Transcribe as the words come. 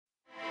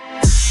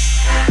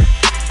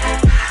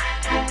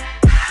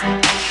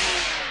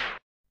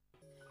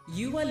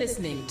are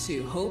listening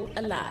to Hope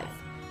Alive,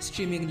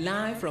 streaming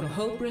live from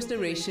Hope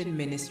Restoration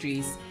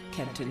Ministries,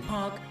 Kempton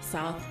Park,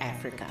 South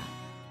Africa.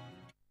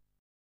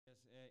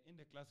 In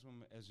the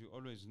classroom, as you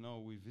always know,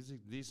 we visit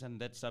this and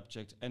that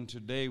subject, and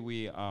today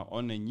we are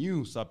on a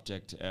new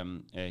subject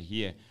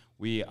here.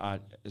 We are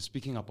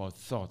speaking about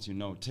thoughts,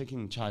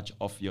 taking charge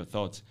of your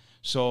thoughts.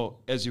 So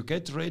as you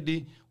get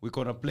ready, we're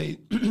going to play,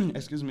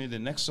 the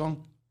next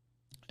song.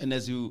 And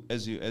as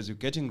you're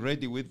getting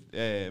ready with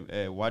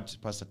what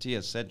Pastor T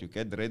has said, you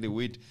get ready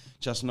with,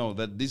 just know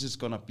that this is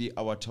going to be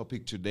our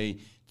topic today,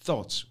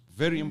 thoughts.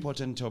 Very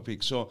important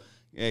topic. So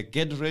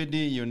get ready,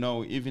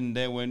 even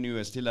there when you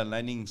are still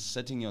aligning,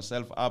 setting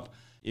yourself up,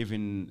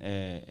 even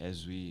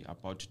as we are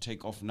about to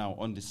take off now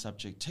on this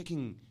subject,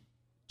 taking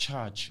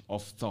charge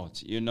of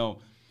thought.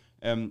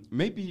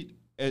 Maybe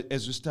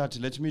as we start,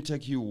 let me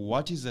take you,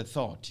 what is a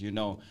thought?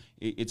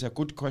 It's a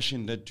good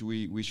question that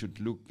we should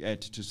look at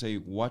to say,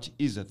 what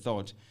is a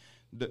thought?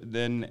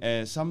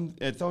 A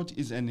thought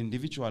is an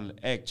individual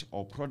act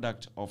or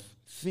product of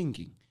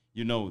thinking.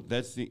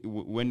 That's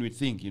when we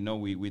think,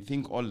 we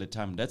think all the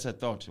time. That's a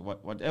thought.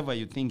 Whatever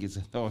you think is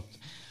a thought.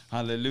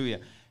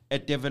 Hallelujah. A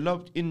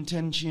developed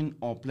intention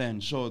or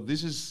plan. So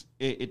this is,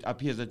 it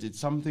appears that it's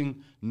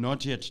something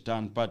not yet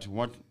done, but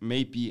what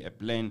may be a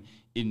plan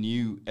in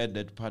you at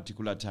that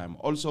particular time.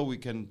 Also, we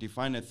can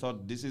define a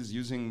thought. This is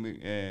using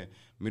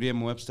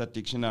Merriam-Webster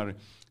dictionary.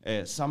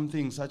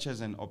 Something such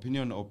as an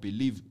opinion or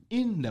belief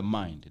in the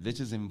mind. This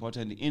is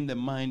important, in the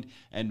mind,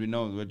 and we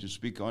know when to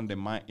speak on the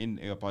mind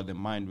about the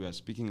mind, we are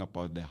speaking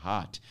about the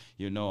heart.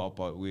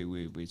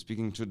 We're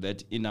speaking to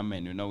that inner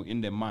man.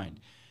 In the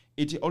mind.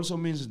 It also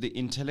means the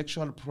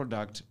intellectual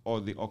product or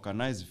the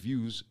organized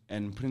views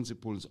and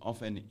principles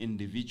of an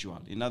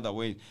individual. In other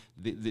words,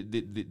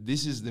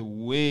 this is the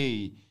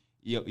way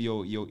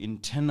your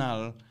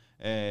internal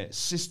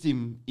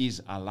system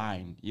is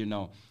aligned,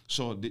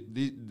 So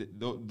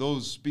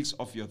those speaks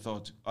of your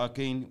thought.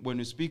 Again, when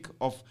we speak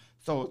of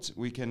thoughts,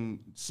 we can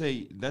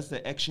say that's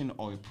the action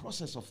or a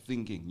process of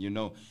thinking,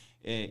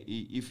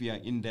 if we are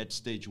in that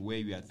stage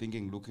where we are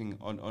thinking, looking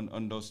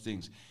on those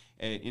things.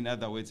 In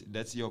other words,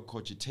 that's your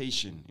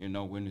cogitation,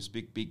 when you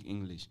speak big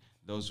English,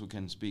 those who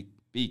can speak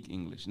big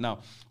English. Now,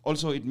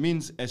 also it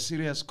means a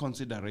serious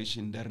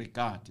consideration, the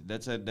regard.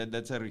 That's a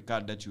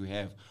regard that you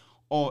have,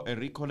 or a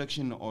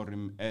recollection or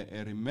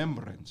a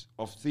remembrance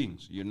of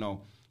things,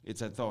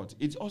 It's a thought.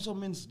 It also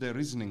means the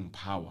reasoning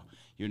power,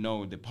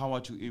 the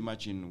power to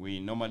imagine. We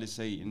normally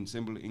say in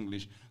simple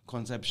English,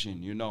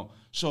 conception,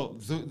 So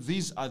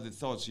these are the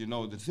thoughts,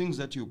 the things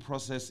that you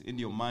process in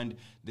your mind,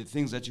 the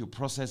things that you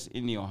process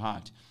in your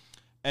heart.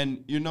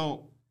 And,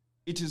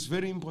 it is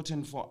very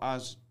important for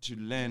us to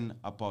learn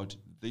about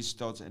these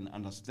thoughts and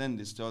understand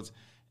these thoughts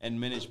and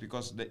manage,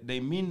 because they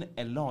mean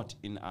a lot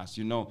in us,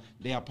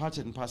 They are part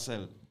and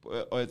parcel.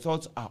 Our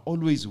thoughts are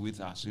always with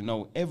us,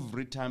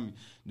 Every time,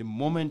 the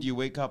moment you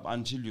wake up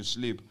until you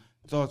sleep,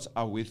 thoughts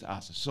are with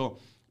us. So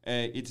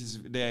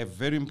they are a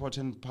very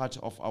important part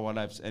of our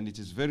lives, and it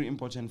is very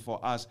important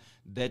for us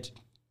that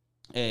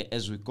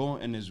as we go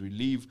and as we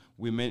live,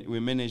 we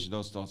manage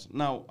those thoughts.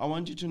 Now, I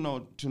want you to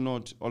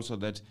note also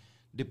that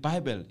the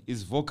Bible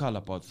is vocal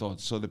about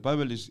thoughts. So the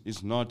Bible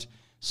is not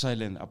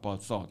silent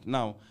about thought.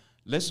 Now,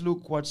 let's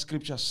look what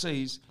Scripture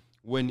says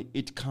when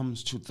it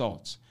comes to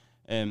thoughts.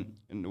 And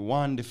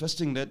the first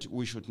thing that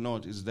we should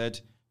note is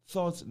that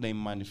thoughts, they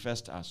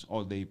manifest us,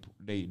 or they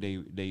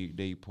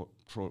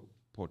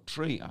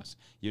portray us.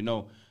 You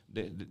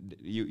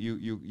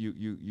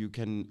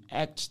can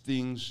act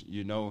things.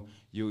 You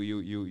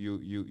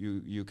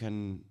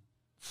can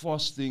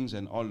force things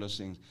and all those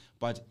things.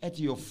 But at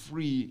your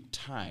free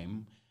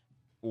time,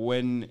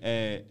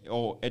 at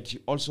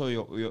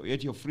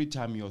your free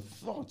time, your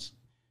thoughts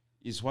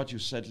is what you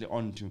settle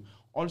onto.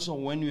 Also,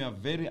 when you are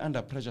very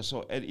under pressure,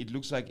 so it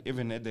looks like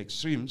even at the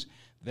extremes,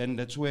 then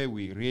that's where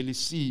we really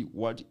see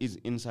what is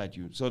inside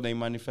you. So they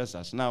manifest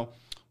us. Now,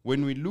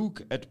 when we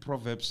look at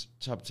Proverbs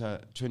chapter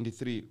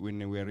 23,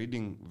 when we are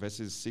reading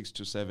verses 6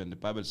 to 7, the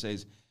Bible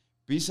says,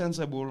 "Be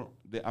sensible."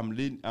 I'm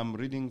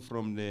reading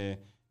from the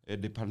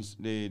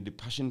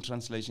Passion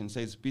Translation.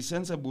 Says, "Be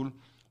sensible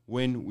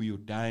when you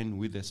dine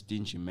with a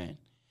stingy man,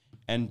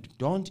 and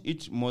don't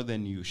eat more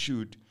than you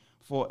should,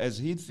 for as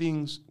he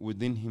thinks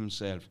within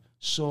himself,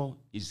 so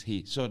is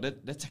he." So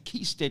that's a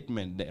key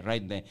statement there,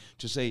 right there,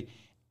 to say,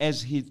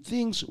 as he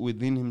thinks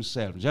within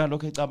himself, as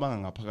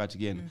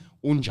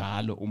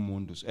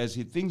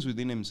he thinks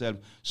within himself,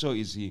 so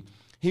is he.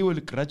 He will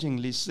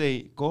grudgingly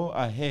say, "Go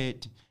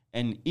ahead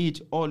and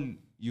eat all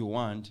you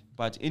want,"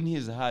 but in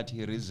his heart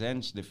he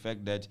resents the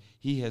fact that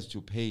he has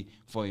to pay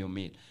for your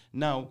meal.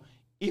 Now,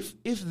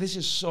 if this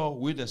is so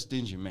with a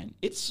stingy man,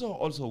 it's so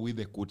also with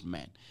a good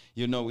man.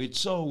 It's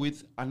so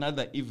with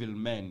another evil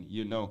man,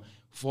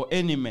 for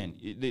any man.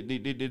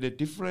 The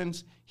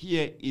difference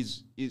here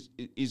is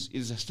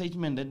a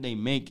statement that they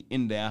make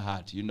in their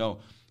heart,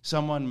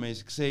 Someone may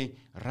say,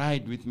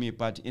 "Ride with me,"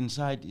 but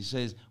inside he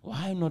says,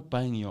 "Why not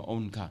buying your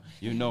own car?"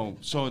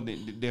 So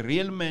the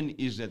real man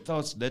is the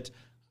thoughts that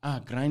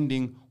are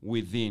grinding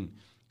within.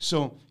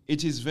 So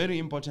it is very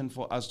important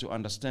for us to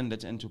understand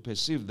that and to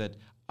perceive that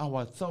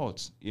our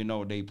thoughts,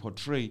 they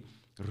portray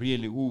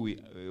really who we,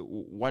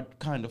 what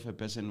kind of a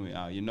person we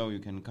are. You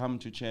can come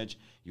to church,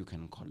 you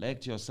can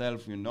collect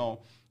yourself, in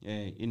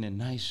a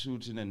nice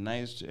suit, in a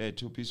nice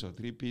 2-piece or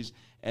 3-piece,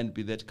 and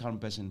be that calm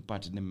person.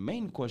 But the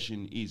main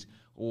question is,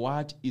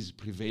 what is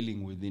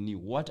prevailing within you?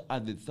 What are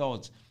the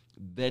thoughts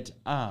that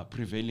are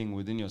prevailing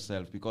within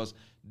yourself? Because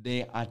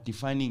they are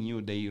defining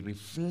you. They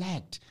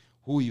reflect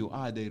who you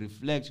are. They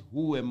reflect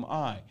who am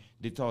I,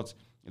 the thoughts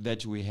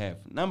that we have.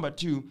 Number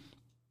 2,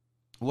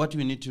 what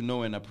we need to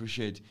know and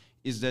appreciate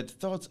is that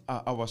thoughts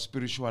are our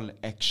spiritual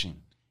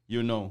action,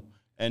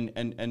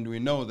 and we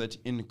know that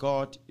in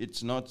God,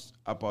 it's not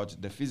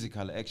about the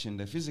physical action.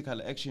 The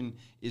physical action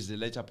is the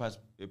later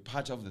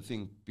part of the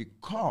thing,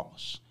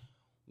 because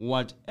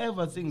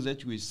whatever things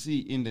that we see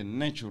in the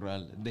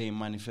natural, the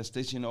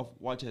manifestation of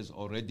what has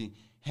already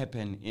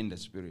happened in the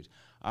spirit.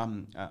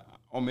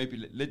 Or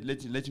maybe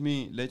let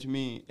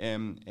me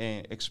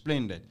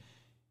explain that.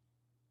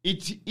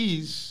 It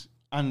is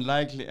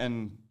unlikely,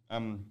 and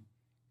I'm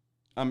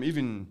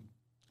even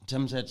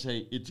tempted to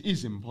say it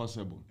is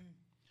impossible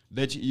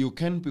that you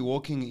can be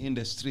walking in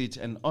the street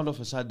and all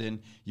of a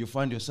sudden you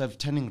find yourself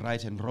turning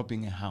right and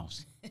robbing a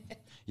house.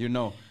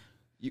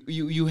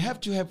 You have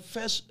to have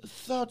first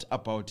thought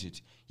about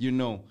it,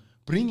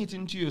 bring it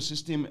into your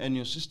system, and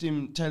your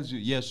system tells you,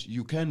 yes,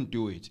 you can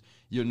do it,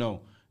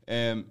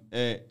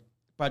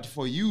 but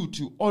for you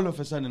to all of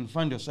a sudden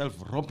find yourself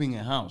robbing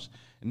a house,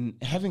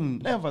 having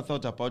never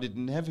thought about it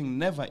and having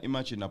never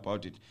imagined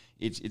about it,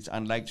 it's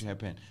unlikely to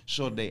happen.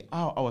 So they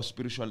are our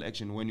spiritual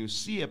action. When you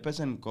see a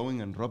person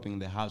going and robbing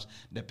the house,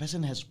 the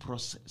person has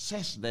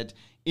processed that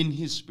in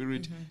his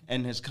spirit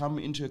and has come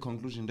into a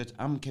conclusion that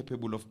I'm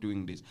capable of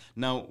doing this.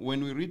 Now,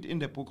 when we read in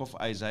the book of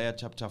Isaiah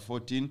chapter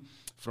 14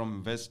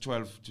 from verse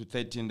 12 to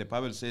 13, the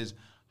Bible says,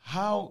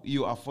 "How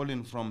you are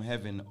fallen from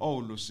heaven, O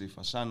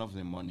Lucifer, son of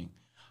the morning,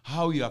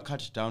 how you are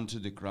cut down to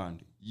the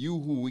ground, you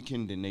who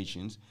weaken the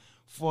nations.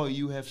 For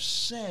you have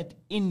said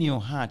in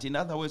your heart," in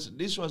other words,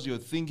 this was your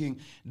thinking,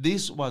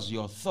 this was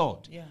your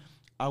thought,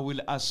 "I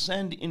will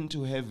ascend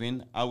into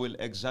heaven, I will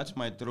exalt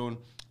my throne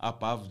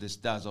above the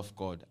stars of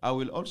God. I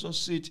will also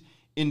sit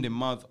in the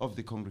mouth of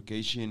the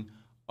congregation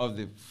of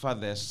the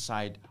farthest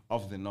side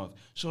of the north."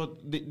 So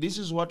this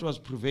is what was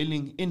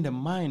prevailing in the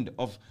mind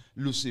of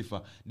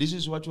Lucifer. This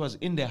is what was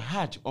in the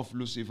heart of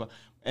Lucifer.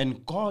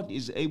 And God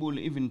is able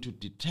even to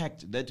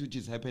detect that which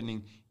is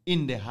happening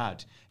in the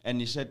heart. And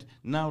he said,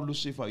 "Now,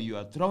 Lucifer, you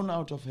are thrown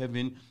out of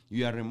heaven.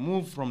 You are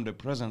removed from the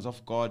presence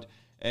of God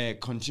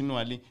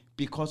continually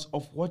because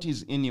of what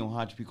is in your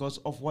heart, because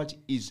of what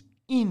is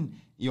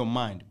in your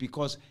mind.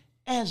 Because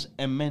as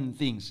a man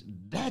thinks,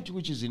 that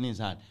which is in his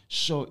heart,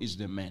 so is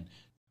the man."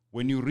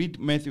 When you read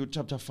Matthew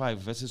chapter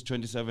 5, verses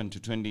 27 to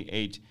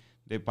 28,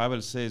 the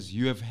Bible says,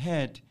 "You have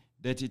heard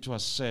that it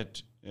was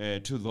said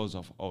to those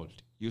of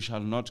old, you shall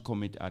not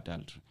commit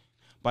adultery.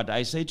 But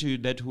I say to you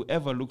that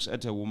whoever looks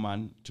at a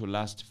woman to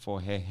lust for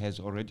her has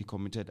already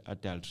committed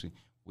adultery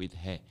with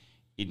her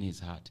in his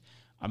heart."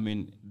 I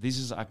mean, this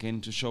is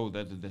again to show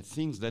that the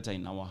things that are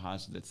in our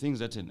hearts, the things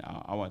that are in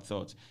our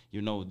thoughts,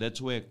 that's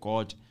where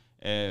God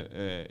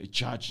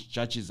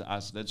judges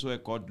us. That's where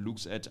God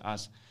looks at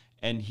us,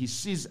 and he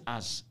sees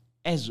us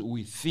as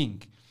we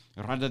think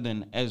rather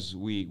than as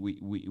we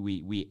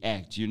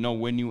act.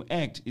 When you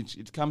act,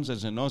 it comes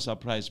as a no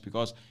surprise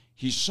because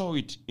he saw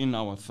it in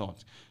our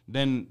thought.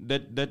 Then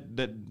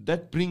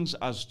that brings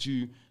us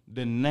to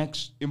the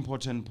next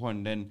important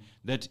point, then,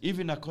 that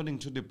even according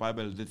to the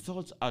Bible, the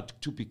thoughts are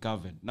to be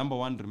governed. Number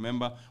 1,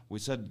 remember, we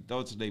said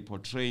thoughts, they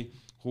portray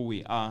who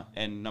we are.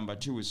 And number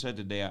 2, we said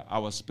that they are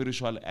our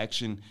spiritual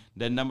action.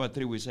 Then number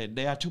 3, we said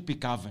they are to be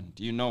governed.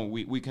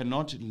 We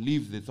cannot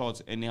leave the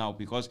thoughts anyhow,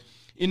 because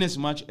in as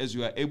much as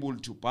you are able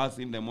to bath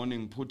in the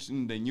morning, put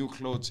in the new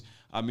clothes,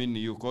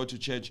 you go to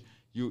church,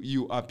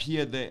 you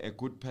appear there a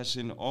good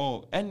person,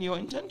 and your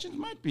intentions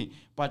might be,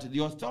 but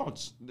your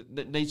thoughts,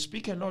 they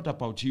speak a lot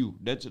about you.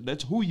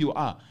 That's who you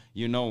are,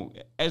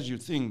 as you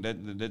think,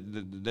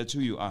 that's who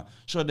you are.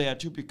 So they are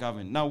to be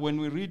governed. Now, when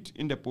we read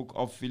in the book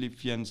of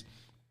Philippians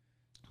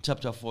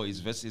chapter 4, is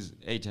verses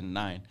 8 and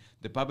 9,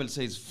 the Bible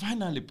says,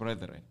 "Finally,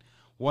 brethren,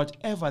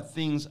 whatever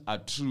things are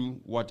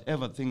true,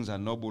 whatever things are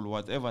noble,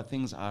 whatever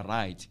things are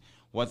right,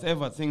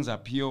 whatever things are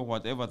pure,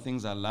 whatever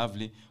things are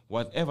lovely,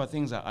 whatever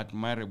things are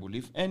admirable,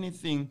 if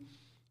anything,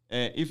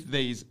 if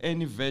there is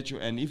any virtue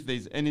and if there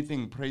is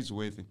anything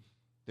praiseworthy,"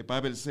 the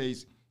Bible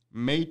says,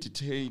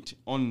 "meditate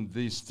on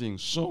these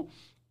things." So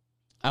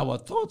our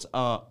thoughts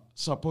are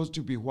supposed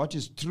to be what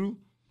is true.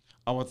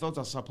 Our thoughts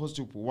are supposed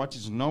to be what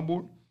is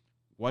noble,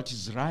 what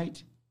is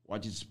right,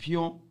 what is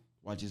pure,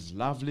 what is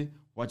lovely,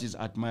 what is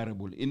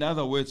admirable. In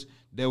other words,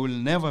 there will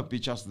never be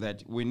just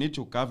that. We need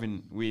to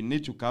govern,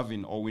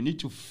 or we need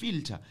to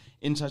filter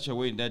in such a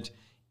way that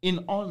in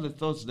all the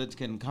thoughts that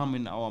can come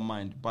in our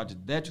mind,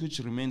 but that which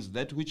remains,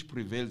 that which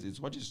prevails,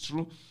 is what is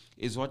true,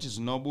 is what is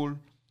noble,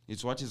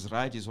 is what is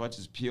right, is what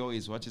is pure,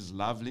 is what is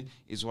lovely,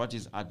 is what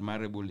is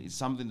admirable, is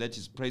something that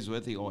is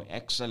praiseworthy or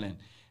excellent.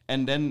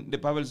 And then the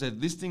Bible says,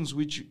 these things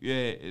which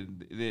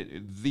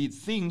the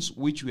things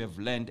which we have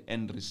learned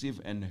and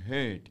received and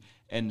heard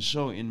and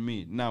saw in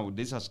me. Now,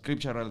 these are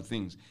scriptural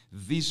things.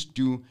 These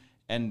do,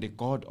 and the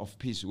God of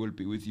peace will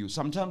be with you.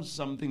 Sometimes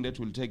something that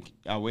will take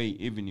away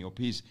even your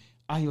peace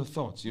are your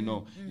thoughts, you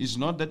know. It's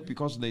not that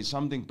because there's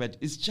something bad,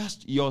 it's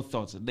just your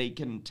thoughts. They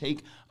can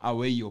take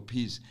away your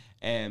peace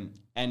and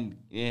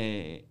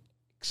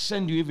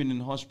send you even in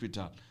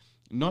hospital.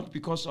 Not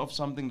because of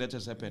something that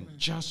has happened,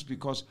 just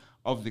because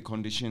of the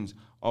conditions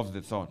of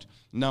the thought.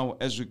 Now,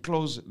 as we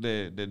close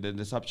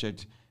the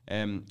subject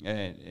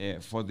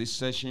for this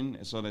session,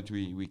 so that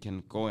we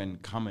can go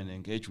and come and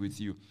engage with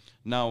you.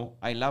 Now,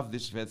 I love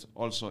this verse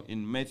also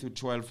in Matthew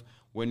 12,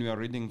 when we are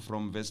reading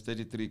from verse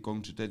 33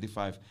 going to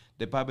 35.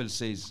 The Bible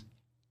says,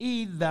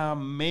 either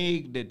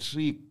make the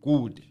tree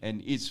good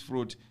and its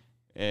fruit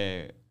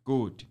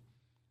good.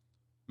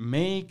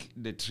 Make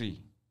the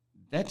tree.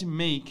 That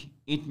make,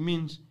 it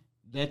means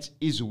that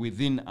is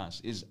within us,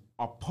 is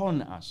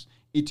upon us.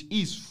 It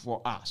is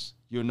for us,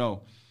 you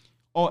know.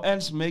 Or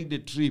else make the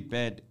tree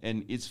bad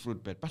and its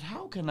fruit bad. But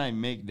how can I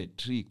make the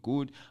tree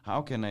good?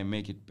 How can I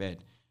make it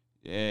bad?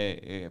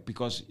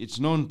 Because it's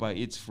known by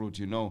its fruit,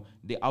 you know,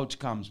 the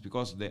outcomes.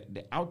 Because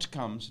the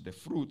outcomes, the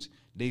fruits,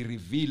 they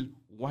reveal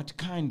what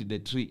kind the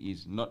tree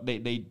is. Not they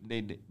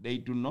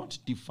do not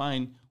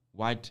define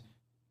what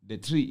the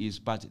tree is,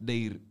 but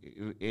they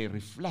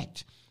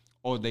reflect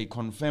or they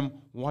confirm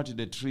what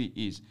the tree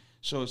is.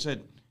 So it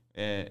said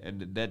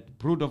that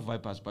brood of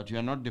vipers, but you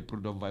are not the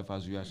brood of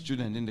vipers, you are a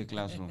student in the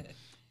classroom.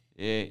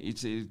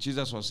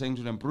 Jesus was saying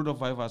to them, brood of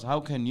vipers, how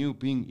can you,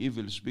 being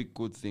evil, speak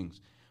good things?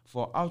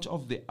 For out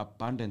of the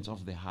abundance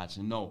of the heart,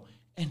 no,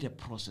 and the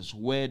process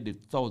where the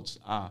thoughts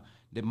are,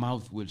 the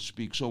mouth will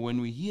speak. So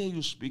when we hear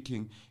you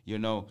speaking, you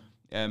know,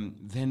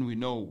 then we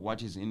know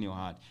what is in your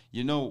heart.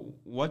 You know,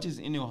 what is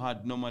in your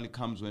heart normally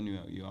comes when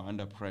you are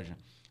under pressure.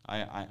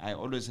 I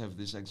always have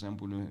this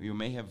example. You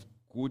may have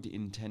good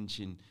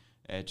intention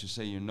to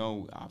say, you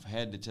know, I've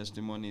heard the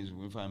testimonies.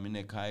 If I'm in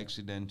a car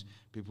accident,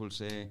 people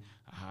say,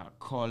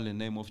 call the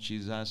name of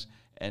Jesus,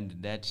 and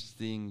that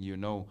thing, you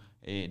know,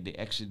 the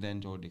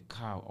accident or the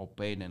car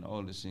obeyed and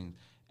all these things.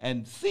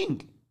 And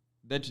think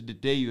that the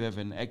day you have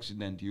an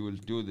accident, you will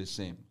do the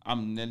same.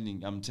 I'm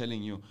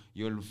telling you,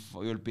 you'll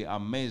be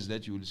amazed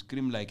that you will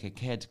scream like a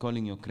cat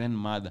calling your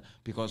grandmother,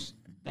 because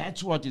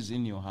that's what is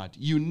in your heart.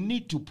 You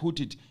need to put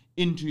it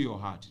into your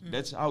heart.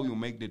 That's how you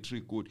make the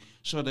tree good,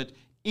 so that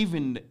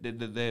even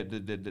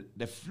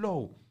the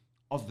flow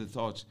of the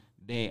thoughts,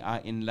 they are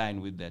in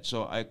line with that.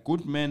 So a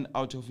good man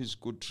out of his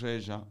good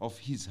treasure of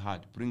his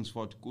heart brings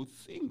forth good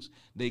things.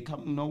 They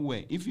come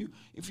nowhere. If you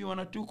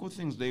want to do good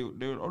things, they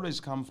will always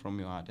come from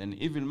your heart. An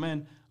evil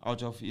man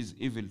out of his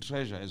evil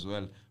treasure as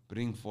well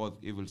bring forth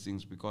evil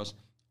things, because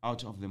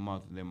out of the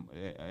mouth,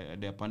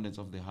 the abundance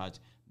of the heart,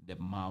 the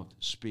mouth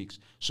speaks.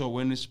 So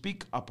when we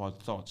speak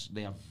about thoughts,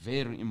 they are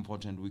very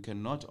important. We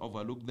cannot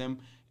overlook them.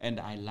 And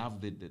I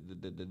love the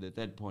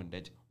third point,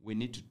 that we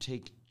need to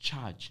take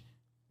charge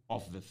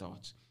of the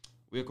thoughts.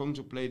 We're going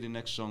to play the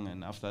next song,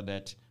 and after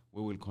that,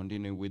 we will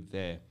continue with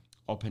the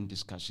open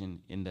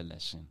discussion in the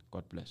lesson.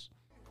 God bless.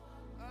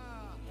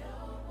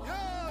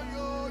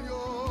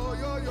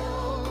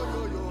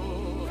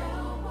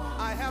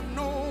 I have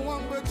no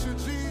one but you,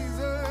 Jesus.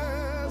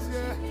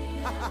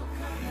 Yeah.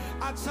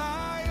 I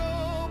try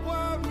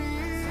over me.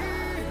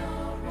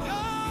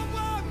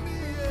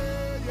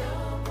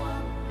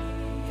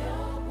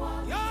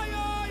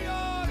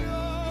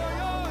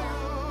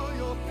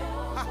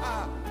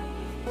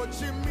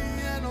 Jimmy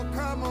and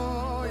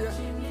Okamo, yeah.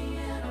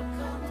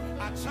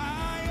 I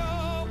try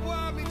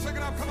over me. Check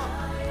it out, come on.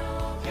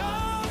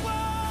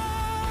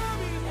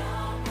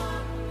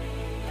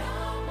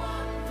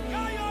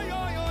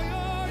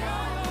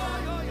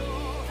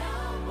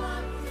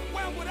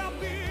 Where would I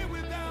be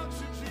without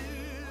you,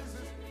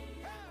 Jesus?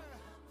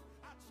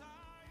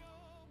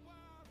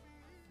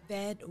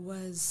 That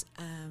was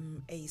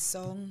a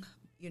song,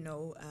 you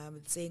know,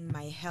 saying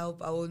my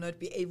help. I will not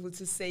be able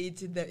to say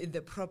it in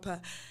the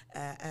proper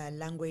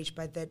language,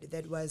 but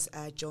that was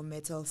Joe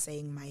Metal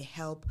saying my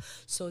help.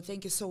 So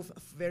thank you so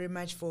very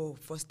much for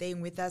staying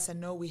with us. I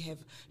know we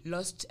have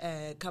lost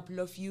a couple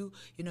of you,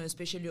 you know,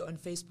 especially on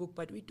Facebook,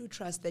 but we do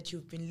trust that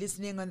you've been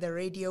listening on the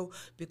radio,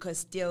 because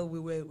still we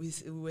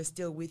were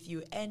still with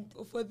you. And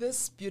for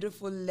this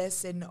beautiful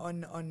lesson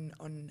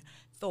on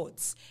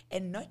thoughts,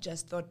 and not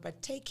just thought, but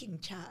taking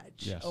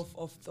charge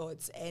of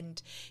thoughts.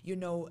 And, you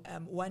know,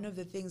 one of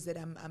the things that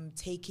I'm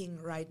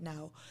taking right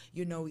now,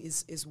 you know,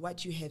 is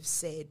what you have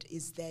said,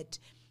 is that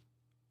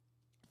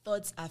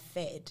thoughts are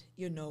fed,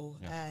 you know,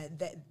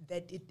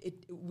 that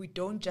we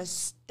don't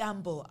just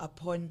stumble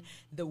upon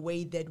the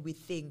way that we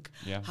think.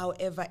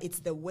 However, it's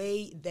the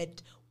way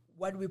that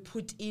what we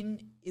put in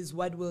is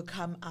what will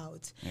come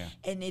out.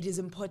 And it is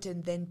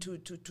important then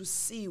to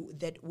see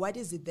that what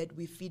is it that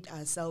we feed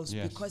ourselves,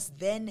 because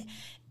then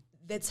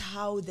that's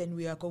how then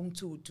we are going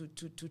to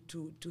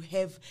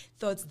have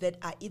thoughts that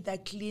are either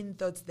clean,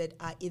 thoughts that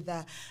are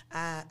either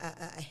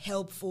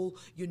helpful,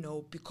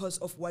 because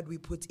of what we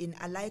put in.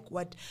 I like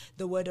what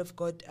the word of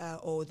God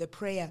or the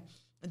prayer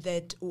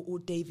that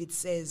David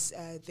says.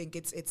 I think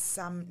it's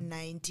Psalm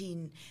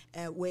 19,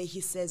 where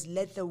he says,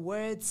 "Let the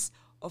words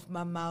of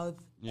my mouth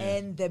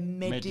and the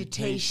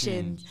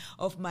meditation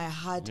of my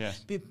heart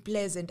be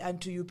pleasant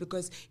unto you,"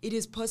 because it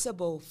is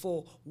possible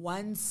for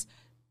one's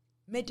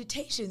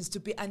meditations to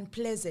be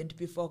unpleasant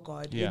before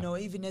God.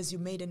 Even as you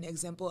made an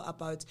example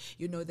about,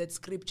 that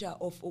scripture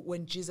of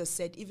when Jesus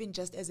said, even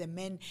just as a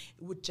man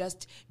would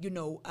just,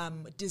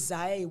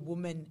 desire a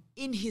woman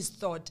in his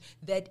thought,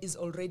 that is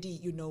already,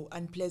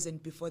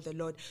 unpleasant before the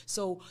Lord.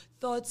 So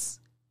thoughts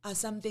are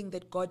something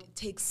that God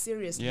takes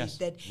seriously,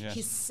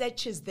 he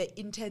searches the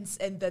intents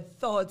and the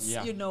thoughts,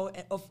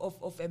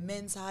 of a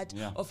man's heart,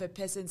 of a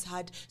person's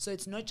heart. So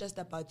it's not just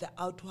about the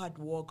outward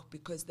walk,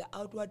 because the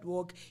outward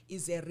walk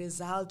is a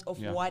result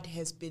of what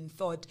has been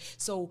thought.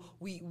 So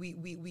we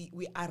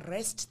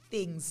arrest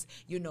things,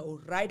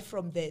 right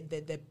from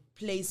the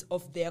place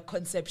of their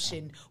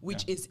conception,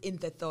 which is in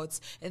the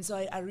thoughts. And so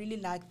I really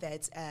like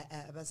that,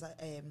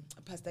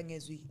 Pastor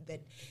Ngezwi,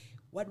 that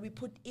what we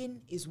put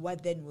in is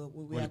what then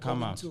we are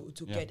going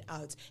to get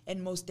out.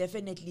 And most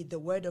definitely the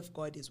word of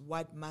God is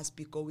what must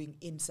be going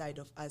inside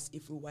of us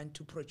if we want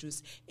to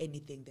produce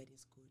anything that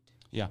is good.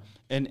 Yeah,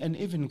 and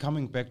even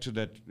coming back to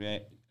that,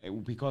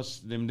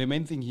 because the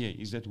main thing here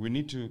is that we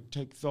need to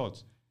take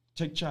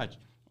charge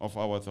of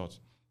our thoughts.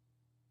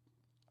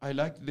 I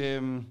like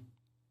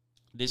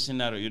this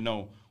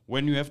scenario,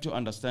 when you have to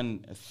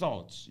understand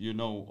thoughts,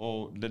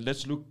 or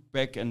let's look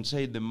back and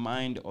say the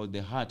mind or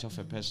the heart of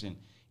a person.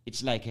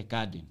 It's like a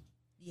garden.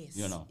 Yes.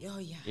 Oh,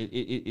 yeah.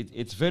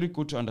 It's very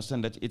good to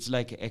understand that it's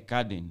like a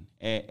garden.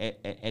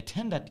 A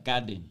tender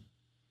garden,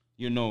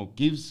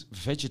 gives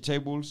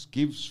vegetables,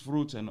 gives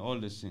fruits and all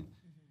this thing.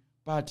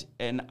 But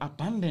an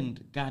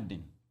abundant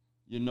garden,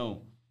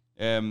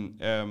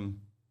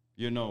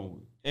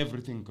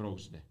 everything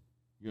grows there,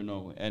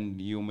 and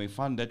you may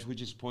find that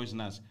which is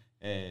poisonous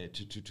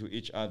to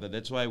each other.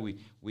 That's why we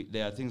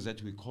there are things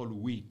that we call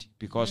weed,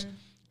 because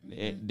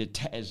the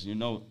tares,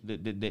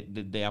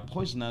 they are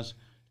poisonous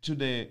to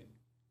the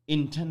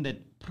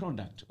intended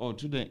product or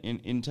to the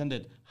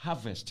intended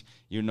harvest,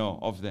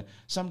 of the.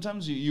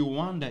 Sometimes you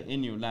wonder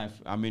in your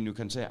life. I mean, you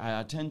can say, I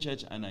attend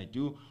church and I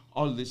do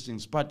all these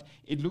things, but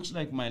it looks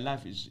like my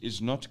life is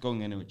not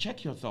going anywhere.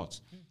 Check your thoughts.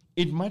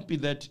 It might be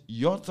that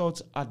your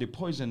thoughts are the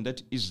poison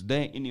that is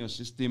there in your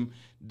system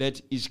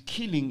that is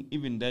killing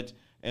even that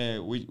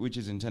which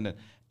is intended.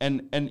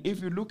 And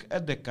if you look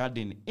at the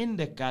garden, in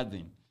the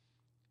garden,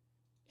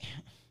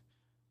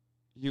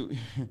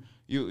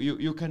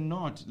 you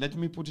cannot, let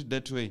me put it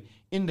that way,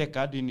 in the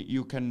garden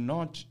you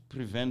cannot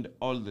prevent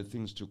all the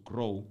things to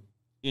grow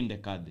in the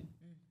garden,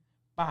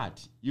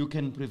 but you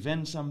can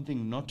prevent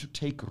something not to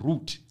take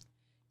root.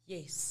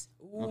 Yes.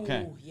 Ooh,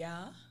 okay.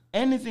 Yeah.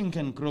 Anything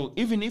can grow.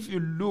 Even if you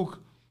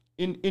look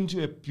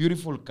into a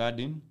beautiful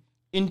garden,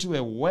 into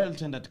a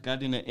well-tended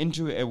garden,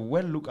 into a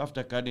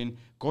well-looked-after garden,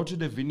 go to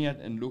the vineyard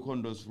and look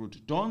on those fruits.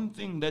 Don't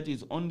think that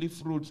it's only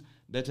fruits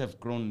that have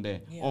grown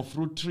there, or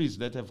fruit trees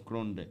that have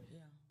grown there.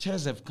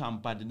 Tares have come,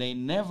 but they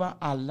never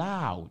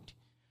allowed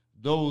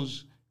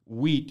those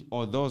wheat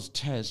or those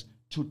tares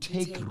to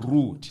take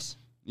root.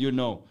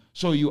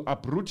 So you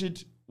uproot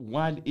it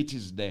while it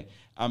is there.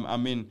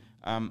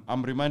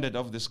 I'm reminded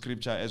of the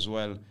scripture as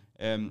well.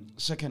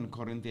 2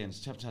 Corinthians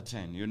chapter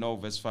 10,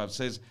 verse 5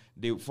 says,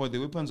 for the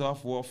weapons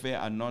of warfare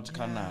are not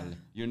carnal.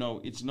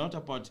 It's not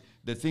about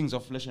the things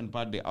of flesh and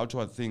blood, the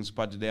outward things,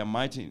 but they are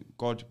mighty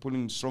God,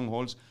 pulling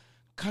strongholds,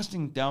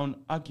 casting down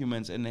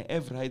arguments and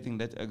every high thing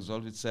that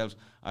exalts itself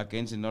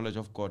against the knowledge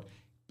of God,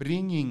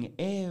 bringing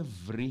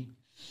every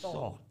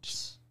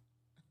thought.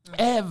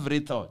 Every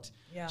thought.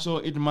 Yeah. So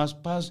it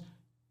must pass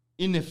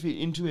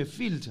into a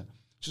filter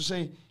to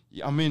say,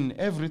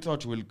 every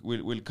thought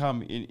will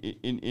come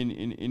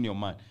in your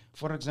mind.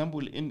 For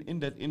example, in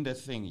that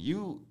thing,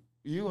 you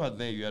are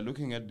there, you are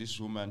looking at this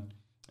woman.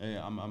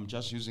 I'm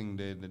just using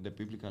the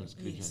biblical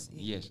scripture.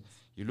 Yes.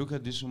 You look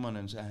at this woman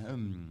and say,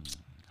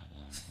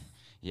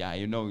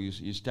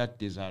 you start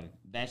desiring.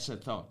 That's a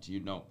thought,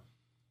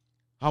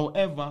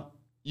 However,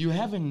 you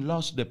haven't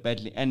lost the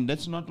battle, and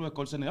that's not what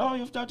God saying,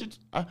 you've started,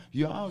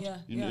 you're out.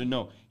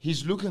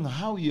 He's looking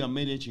how you are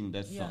managing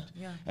that thought.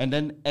 And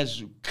then as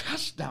you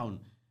cast down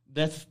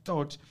that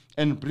thought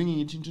and bringing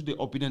it into the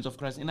obedience of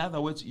Christ. In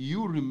other words,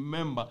 you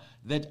remember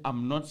that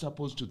I'm not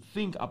supposed to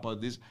think about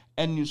this,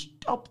 and you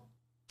stop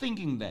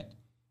thinking that.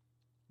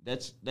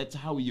 That's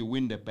how you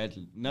win the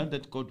battle. Not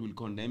that God will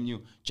condemn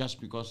you just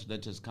because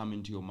that has come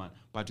into your mind,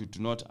 but you do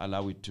not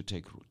allow it to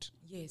take root.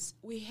 Yes,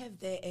 we have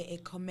there a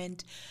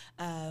comment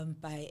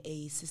by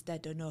a sister. I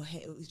don't know,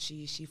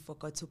 she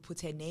forgot to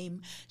put her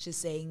name. She's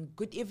saying,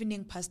 "Good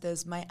evening,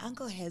 pastors. My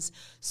uncle has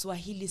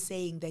Swahili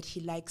saying that he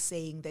likes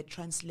saying that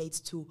translates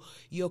to,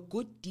 'Your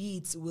good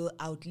deeds will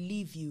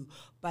outlive you,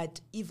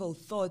 but evil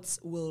thoughts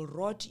will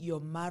rot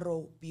your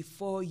marrow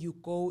before you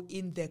go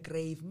in the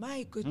grave.'"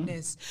 My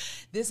goodness,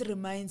 this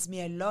reminds me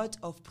a lot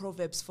of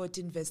Proverbs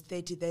 14 verse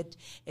 30, that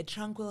a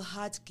tranquil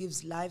heart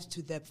gives life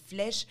to the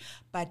flesh,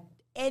 but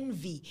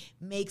envy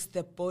makes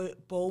the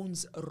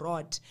bones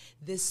rot.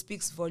 This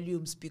speaks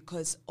volumes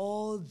because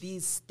all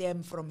these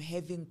stem from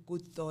having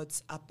good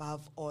thoughts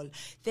above all.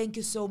 Thank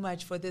you so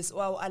much for this.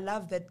 Wow, I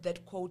love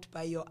that quote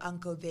by your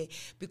uncle there,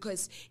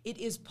 because it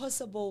is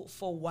possible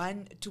for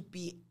one to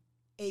be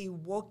a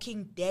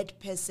walking dead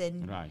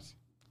person, Right.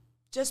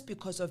 just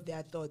because of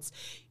their thoughts.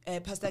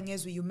 Pastor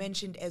Ngezu, you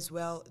mentioned as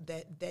well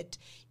that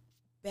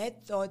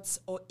bad thoughts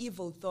or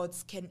evil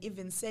thoughts can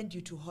even send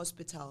you to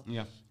hospital.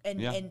 Yeah.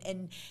 And Yeah.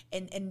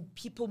 and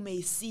people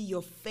may see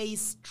your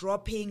face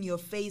dropping, your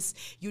face,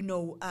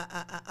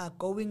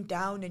 going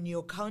down, and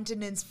your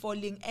countenance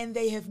falling, and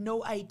they have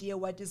no idea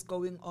what is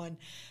going on.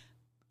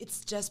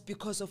 It's just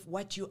because of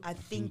what you are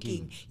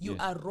thinking. You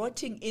yes. are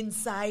rotting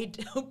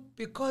inside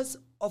because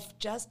of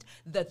just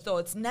the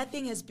thoughts.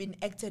 Nothing has been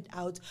acted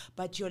out,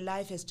 but your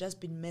life has just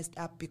been messed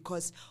up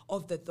because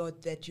of the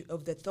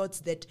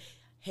thoughts that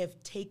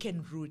have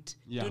taken root.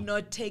 Yeah. Do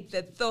not take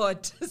the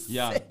thought.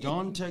 Yeah, saying-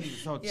 don't take the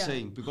thought Yeah.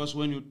 saying, because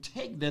when you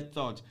take that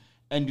thought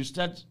and you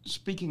start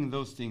speaking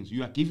those things,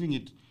 you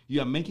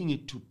are making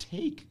it to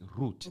take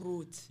root.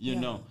 You yeah.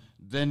 know,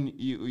 then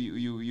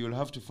you'll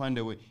have to find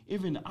a way.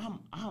 Even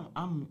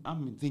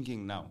I'm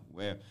thinking now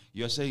where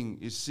you're saying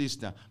it's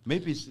sister.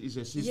 Maybe it's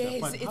a sister.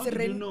 Yes, but it's how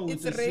did you know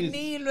it's it's a sister?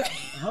 Renilo.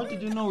 How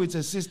did you know it's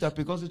a sister?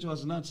 Because it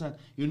was not son.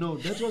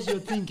 That was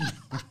your thinking.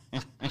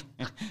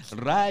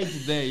 Right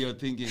there, you're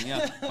thinking,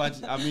 yeah.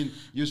 But I mean,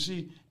 you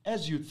see,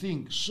 as you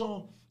think,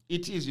 so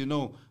it is,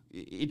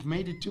 it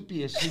made it to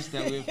be a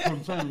sister. We've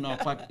confirmed now,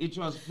 but it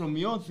was from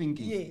your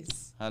thinking.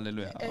 Yes.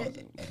 Hallelujah.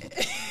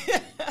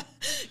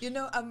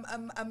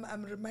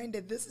 I'm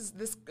reminded.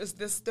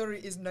 This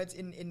story is not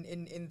in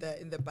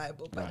the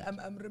Bible, but Right.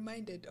 I'm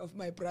reminded of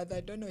my brother.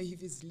 I don't know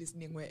if he's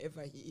listening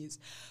wherever he is,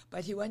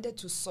 but he wanted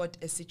to sort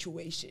a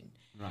situation.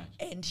 Right.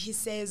 And he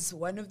says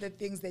one of the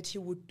things that he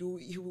would do,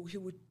 he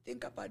would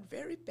think about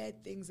very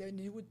bad things, and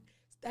he would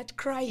start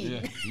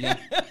crying. Yeah.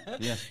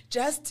 Yeah.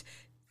 Just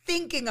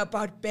thinking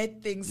about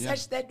bad things, Yeah.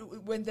 such that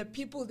when the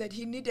people that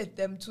he needed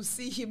them to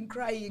see him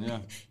crying,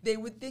 Yeah. they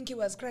would think he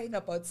was crying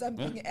about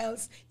something Yeah.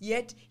 else,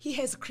 yet he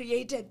has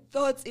created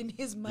thoughts in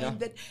his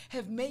mind Yeah. that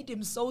have made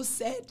him so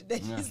sad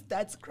that Yeah. he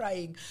starts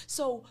crying.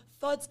 So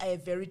thoughts are a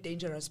very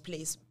dangerous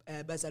place,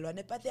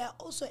 Bazalwane, but they are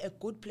also a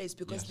good place,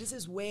 because Yes. this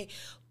is where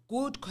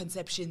good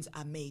conceptions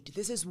are made.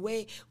 This is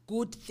where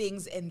good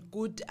things and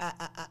good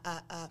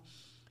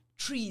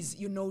trees,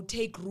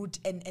 take root,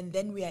 and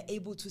then we are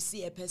able to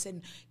see a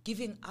person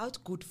giving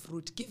out good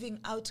fruit, giving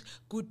out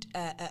good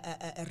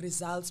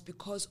results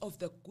because of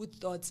the good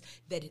thoughts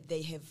that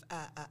they have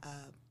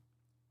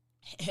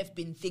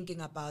been thinking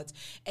about.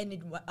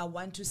 And I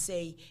want to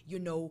say,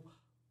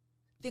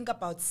 think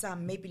about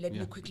some. Maybe let me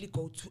Yeah. quickly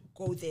go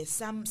there.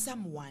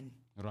 Someone.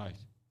 Right.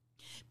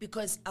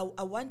 Because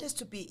I want us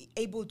to be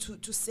able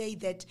to say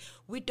that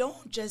we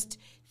don't just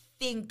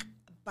think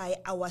by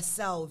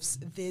ourselves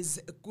these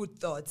good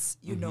thoughts,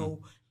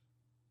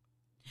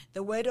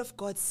 The Word of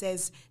God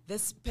says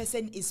this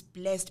person is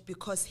blessed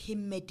because he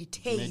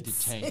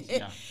meditates.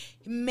 Yeah.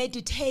 He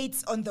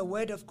meditates on the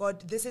Word of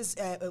God. This is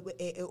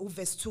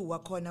verse 2.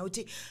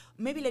 wakhona.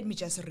 Maybe let me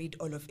just read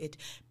all of it.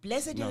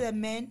 Blessed No. is the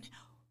man...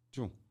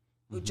 True.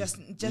 Just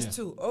Yeah.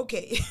 two.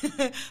 Okay.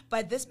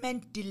 But this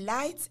man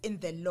delights in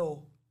the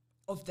law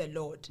of the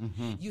Lord.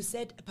 You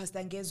said, Pastor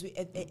Ngezu,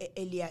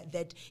 earlier,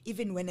 that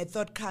even when a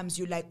thought comes,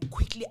 you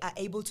quickly are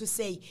able to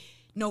say,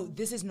 no,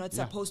 this is not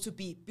Yeah. supposed to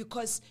be,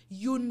 because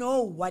you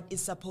know what is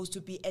supposed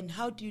to be. And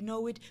how do you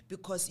know it?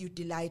 Because you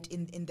delight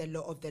in the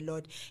law of the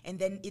Lord. And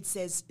then it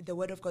says, the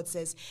Word of God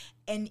says,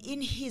 and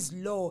in his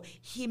law,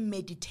 he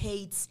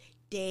meditates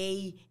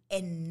day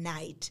and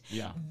night.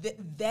 Yeah.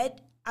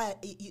 That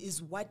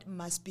is what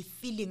must be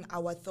filling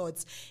our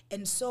thoughts.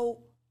 And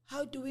so,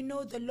 how do we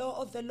know the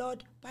law of the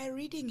Lord? By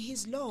reading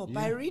his law,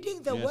 by Yeah.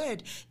 reading the Yes.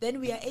 Word. Then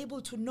we are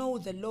able to know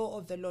the law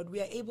of the Lord. We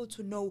are able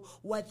to know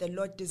what the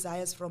Lord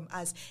desires from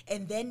us.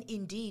 And then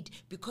indeed,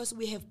 because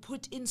we have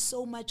put in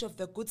so much of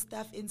the good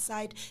stuff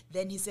inside,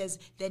 then he says,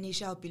 then he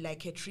shall be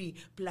like a tree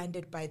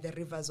planted by the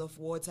rivers of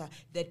water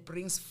that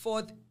brings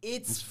forth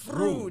its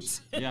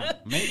fruit. Yeah.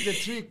 Make the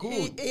tree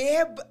good.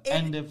 Yeah,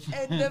 And and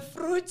the the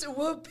fruit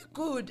will be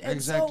good. And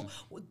Exactly.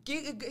 so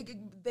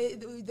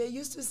they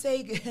used to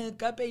say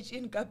garbage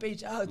in,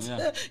 garbage out.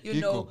 Yeah.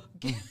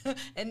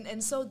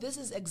 And so this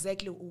is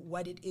exactly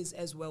what it is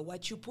as well.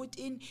 What you put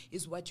in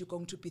is what you're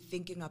going to be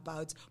thinking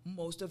about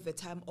most of the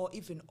time, or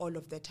even all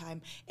of the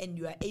time. And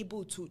you are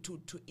able to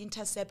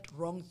intercept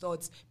wrong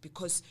thoughts,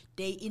 because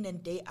day in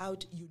and day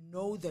out, you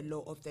know the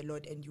law of the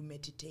Lord and you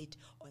meditate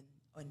on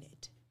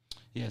it.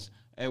 Yes.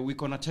 We're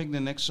going to take the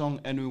next song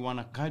and we want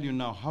to guide you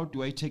now. How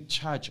do I take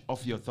charge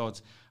of your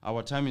thoughts?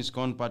 Our time is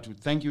gone, but we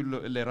thank you,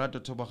 Lerato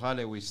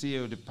Tobahale. We see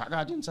you, the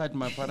Pagat inside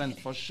my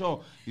parents. For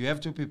sure, you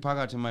have to be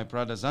Pagati, my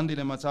brother.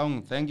 Zandile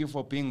Matsaung, thank you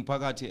for being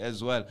Pagati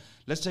as well.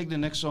 Let's take the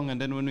next song, and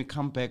then when we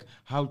come back,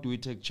 how do we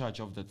take charge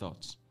of the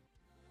thoughts?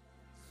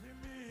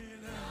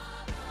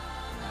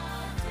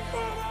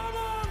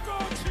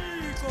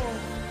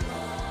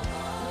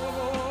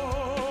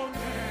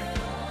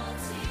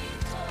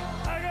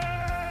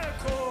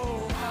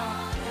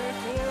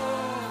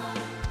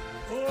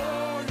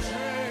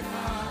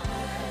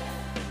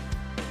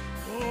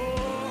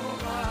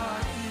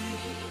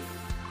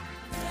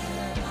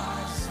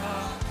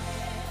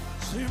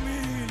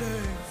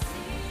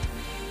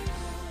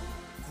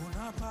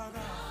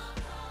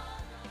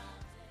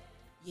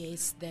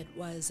 Yes, that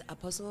was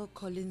Apostle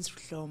Collins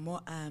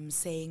Shlomo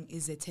saying,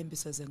 "Is a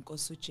tembiso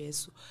zenkosu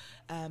Jesu."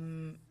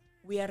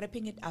 We are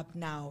wrapping it up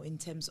now in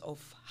terms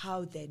of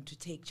how then to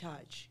take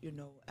charge.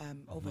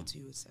 Over to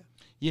you, sir.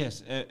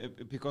 Yes,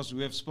 because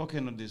we have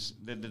spoken on this.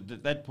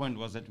 That point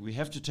was that we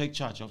have to take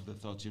charge of the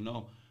thoughts.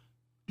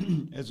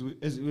 As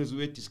we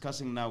were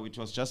discussing now, it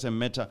was just a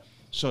matter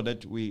so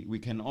that we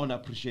can all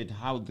appreciate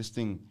how this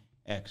thing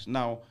acts.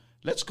 Now,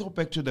 let's go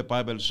back to the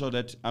Bible so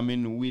that,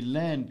 we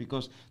learn,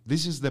 because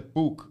this is the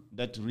book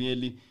that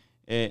really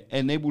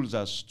enables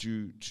us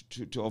to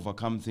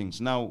overcome things.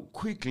 Now,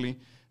 quickly,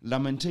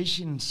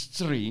 Lamentations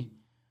 3,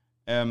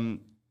 let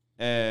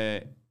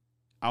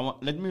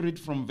me read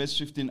from verse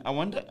 15. I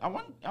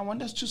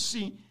want us to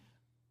see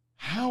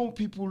how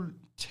people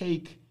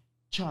take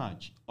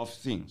charge of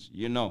things,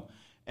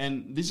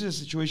 And this is a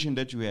situation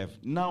that you have.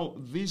 Now,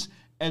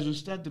 as we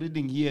start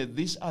reading here,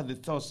 these are the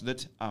thoughts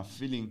that are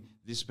filling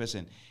this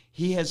person.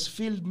 He has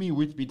filled me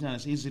with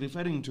bitterness. He's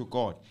referring to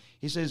God.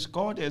 He says,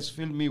 God has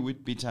filled me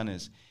with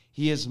bitterness.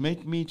 He has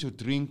made me to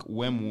drink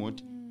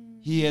wormwood.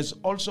 He has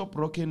also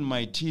broken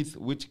my teeth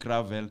with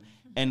gravel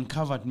and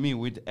covered me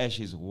with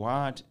ashes.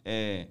 What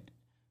a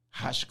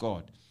harsh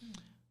God.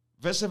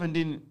 Verse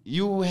 17,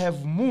 you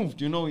have moved,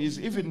 he's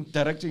even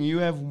directing, you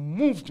have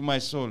moved my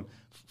soul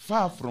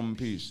far from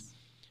peace.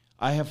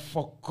 I have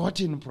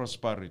forgotten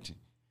prosperity.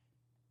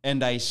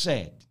 And I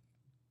said,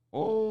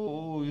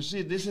 oh, you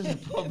see, this is a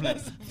problem.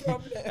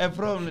 A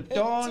problem.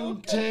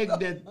 Don't take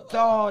the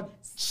thought,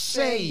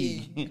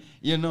 say.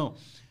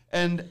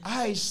 And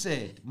I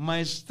said,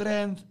 my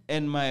strength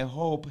and my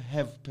hope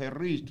have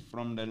perished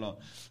from the Lord.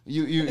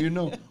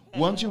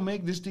 Once you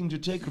make this thing to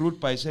take root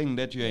by saying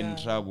that you are in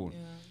trouble,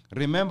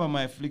 remember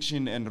my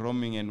affliction and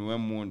roaming and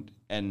wormwood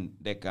and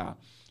the car.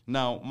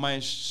 Now, my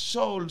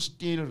soul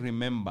still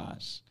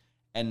remembers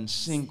and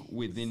sink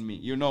within me.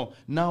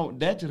 Now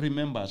that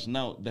remembers,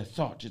 now the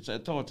thought, it's a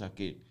thought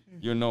again,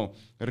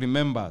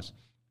 remembers.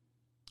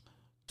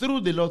 Through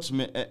the Lord's,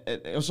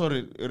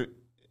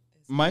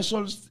 my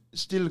soul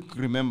still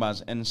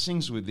remembers and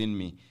sinks within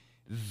me.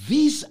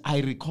 This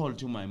I recall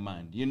to my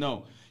mind,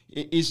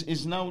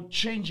 is now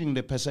changing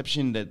the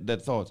perception, that the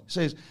thought. It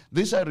says,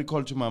 this I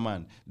recall to my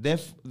mind.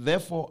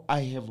 Therefore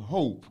I have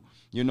hope.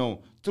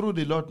 Through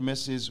the Lord's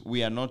mercies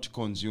we are not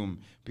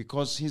consumed,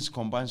 because his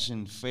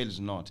compassion fails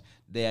not.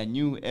 They are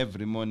new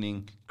every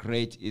morning.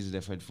 Great is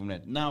the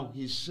faithfulness. Now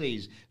he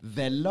says,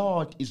 the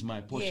Lord is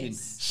my portion.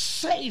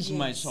 Says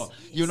my soul.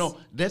 Yes.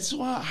 That's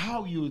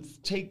how you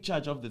take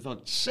charge of the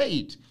thought. Say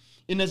it.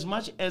 In as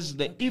much as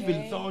the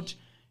evil thought,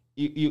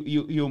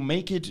 you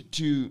make it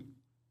to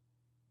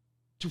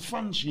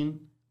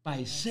function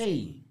by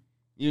saying,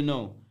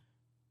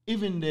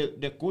 even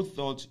the good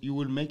thoughts, you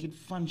will make it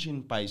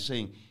function by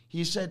saying.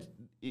 He said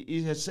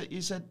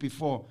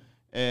before,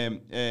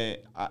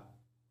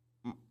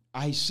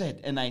 I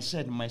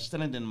said, my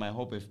strength and my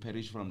hope have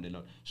perished from the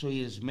Lord. So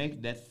he has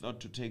made that thought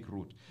to take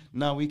root.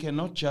 Now we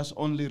cannot just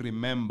only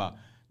remember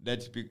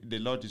that the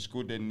Lord is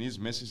good and his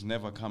mercies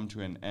never come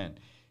to an end.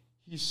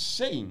 He's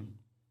saying,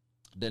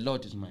 the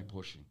Lord is my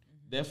portion.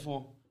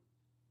 Therefore,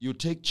 you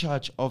take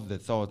charge of the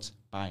thoughts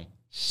by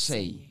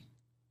saying.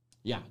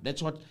 Yeah,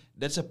 that's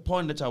a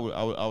point that I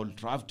will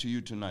drive to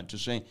you tonight, to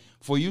say,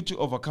 for you to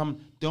overcome,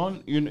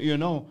 don't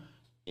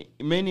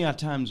many a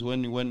times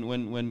when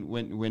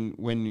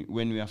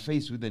we are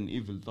faced with an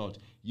evil thought,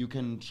 you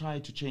can try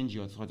to change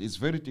your thought. It's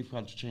very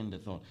difficult to change the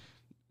thought.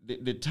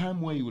 The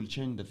time where you will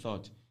change the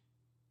thought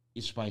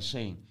is by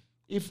saying,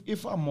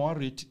 if I'm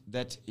worried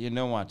that,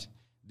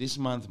 this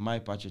month my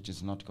budget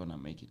is not going to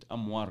make it,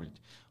 I'm worried.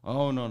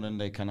 Oh no, then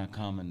they're going to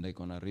come and they're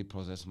going to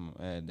repossess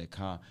the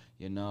car,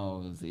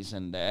 this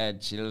and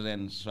that,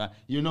 children.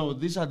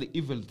 These are the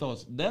evil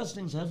thoughts. Those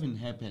things haven't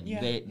happened.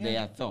 They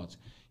are thoughts.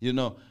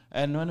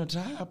 And when you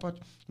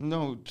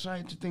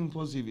try to think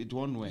positive, it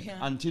won't work.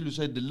 Until you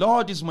say, the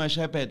Lord is my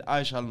shepherd,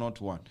 I shall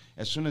not want.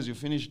 As soon as you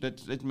finish that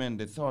statement,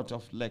 the thought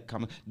of lack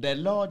comes. The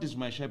Lord is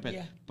my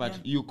shepherd,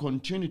 you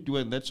continue to do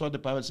it. That's what the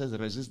Bible says,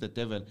 resist the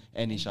devil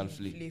and he shall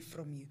flee. Flee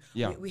from you.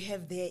 Yeah. We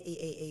have there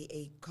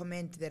a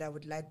comment that I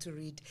would like to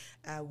read.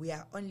 We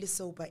are only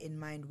sober in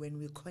mind when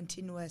we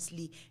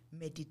continuously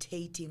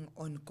meditating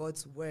on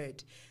God's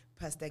word.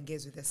 Pastor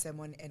Ngez with a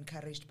sermon,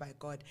 encouraged by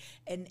God.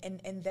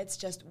 And that's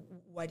just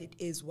what it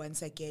is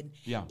once again.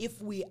 Yeah.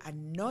 If we are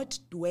not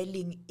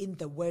dwelling in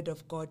the word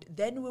of God,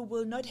 then we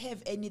will not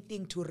have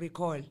anything to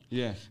recall.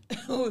 Yes.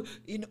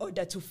 In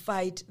order to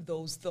fight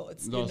those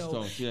thoughts. Those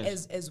thoughts,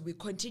 yes. As we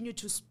continue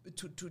to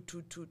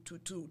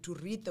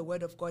read the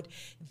word of God,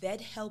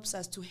 that helps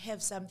us to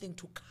have something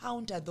to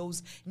counter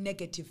those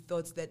negative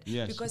thoughts that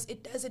because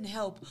it doesn't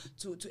help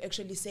to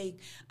actually say,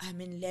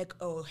 I'm in lack,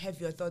 or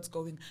have your thoughts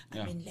going,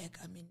 I'm in lack,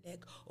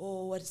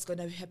 oh, what's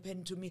gonna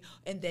happen to me?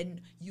 And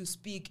then you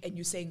speak and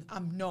you're saying,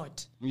 I'm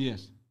not.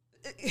 Yes.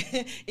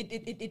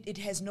 It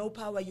has no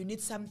power. You need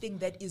something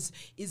that has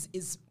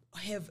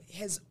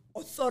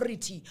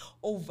authority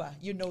over,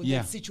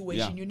 that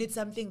situation. You need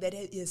something that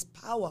has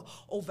power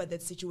over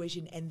that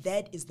situation, and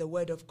that is the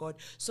word of God.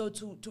 So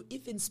to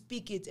even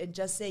speak it and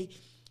just say,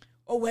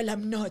 oh, well,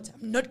 I'm not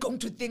going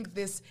to think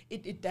this,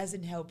 it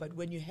doesn't help. But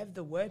when you have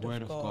the word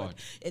of God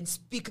and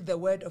speak the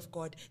word of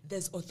God,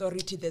 there's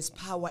authority, there's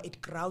power,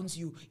 it grounds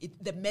you.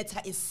 The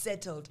matter is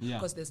settled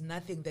because there's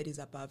nothing that is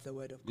above the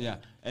word of God. Yeah,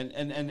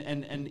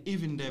 and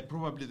even there,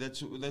 probably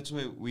that's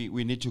where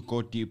we need to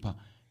go deeper.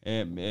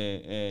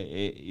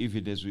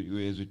 Even as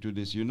we do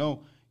this,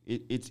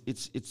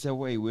 it's a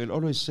way. We'll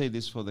always say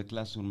this for the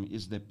classroom,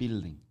 is the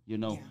building.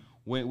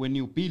 When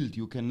you build,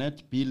 you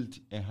cannot build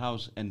a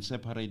house and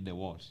separate the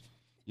walls.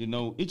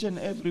 Each and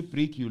every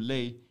brick you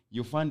lay,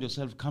 you find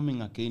yourself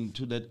coming again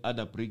to that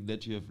other brick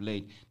that you have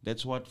laid.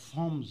 That's what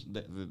forms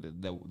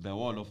the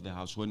wall of the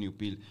house when you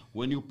build.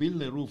 When you build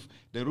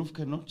the roof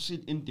cannot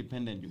sit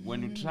independently.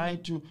 When you try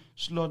to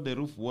slot the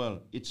roof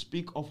well, it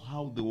speaks of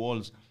how the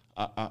walls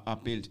are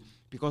built.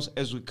 Because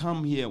as we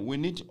come here, we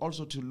need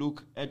also to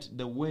look at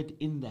the word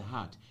in the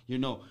heart,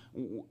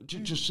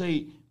 to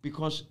say,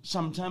 because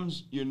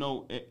sometimes,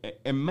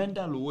 a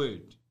mental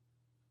word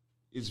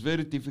is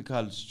very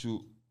difficult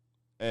to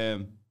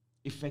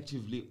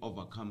effectively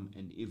overcome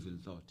an evil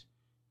thought.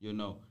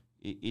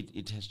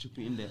 It has to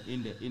be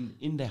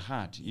in the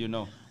heart.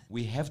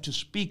 We have to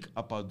speak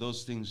about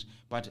those things.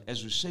 But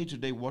as we say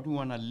today, what we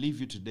want to leave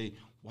you today,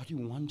 what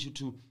we want you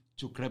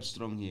to grab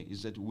strong here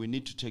is that we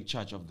need to take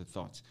charge of the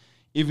thoughts.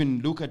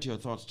 Even look at your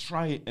thoughts.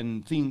 Try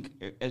and think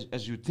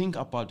as you think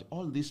about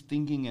all this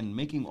thinking and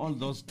making all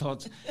those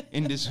thoughts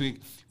in this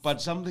week.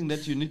 But something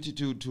that you need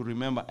to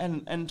remember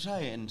and try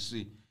and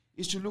see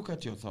is to look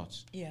at your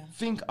thoughts. Yeah.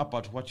 Think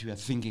about what you are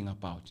thinking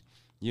about.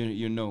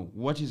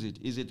 What is it?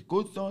 Is it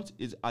good thoughts?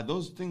 Are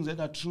those things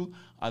that are true?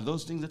 Are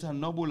those things that are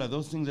noble? Are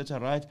those things that are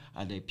right?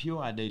 Are they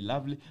pure? Are they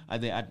lovely? Are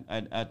they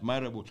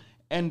admirable?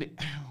 And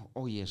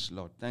oh yes,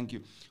 Lord, thank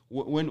you.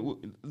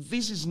 When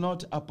this is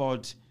not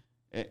about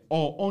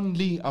or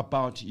only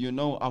about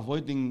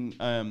avoiding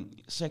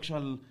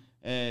sexual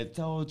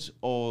thoughts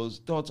or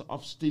thoughts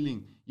of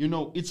stealing.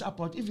 It's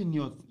about even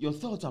your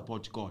thoughts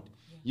about God.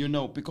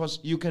 Because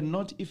you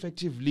cannot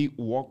effectively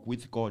walk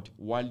with God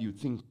while you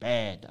think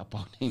bad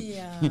about Him.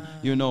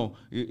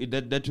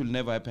 That will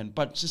never happen.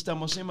 But Sister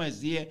Mosema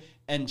is here,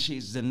 and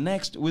she's the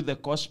next with the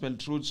gospel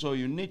truth. So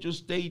you need to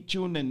stay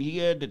tuned and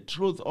hear the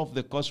truth of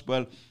the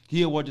gospel,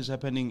 hear what is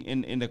happening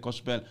in the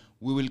gospel.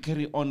 We will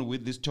carry on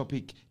with this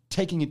topic,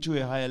 taking it to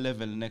a higher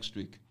level next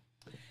week.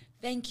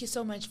 Thank you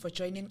so much for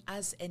joining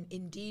us, and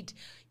indeed,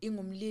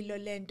 ingumlilo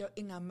lento,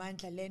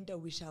 ingamandla lento.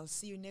 We shall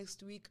see you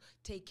next week.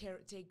 Take care,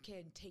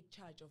 and take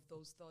charge of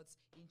those thoughts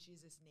in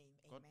Jesus' name.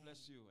 Amen. God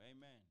bless you.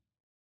 Amen.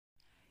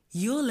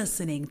 You're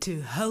listening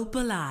to Hope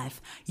Alive,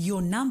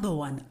 your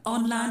 #1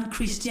 online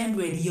Christian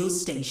radio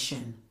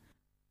station.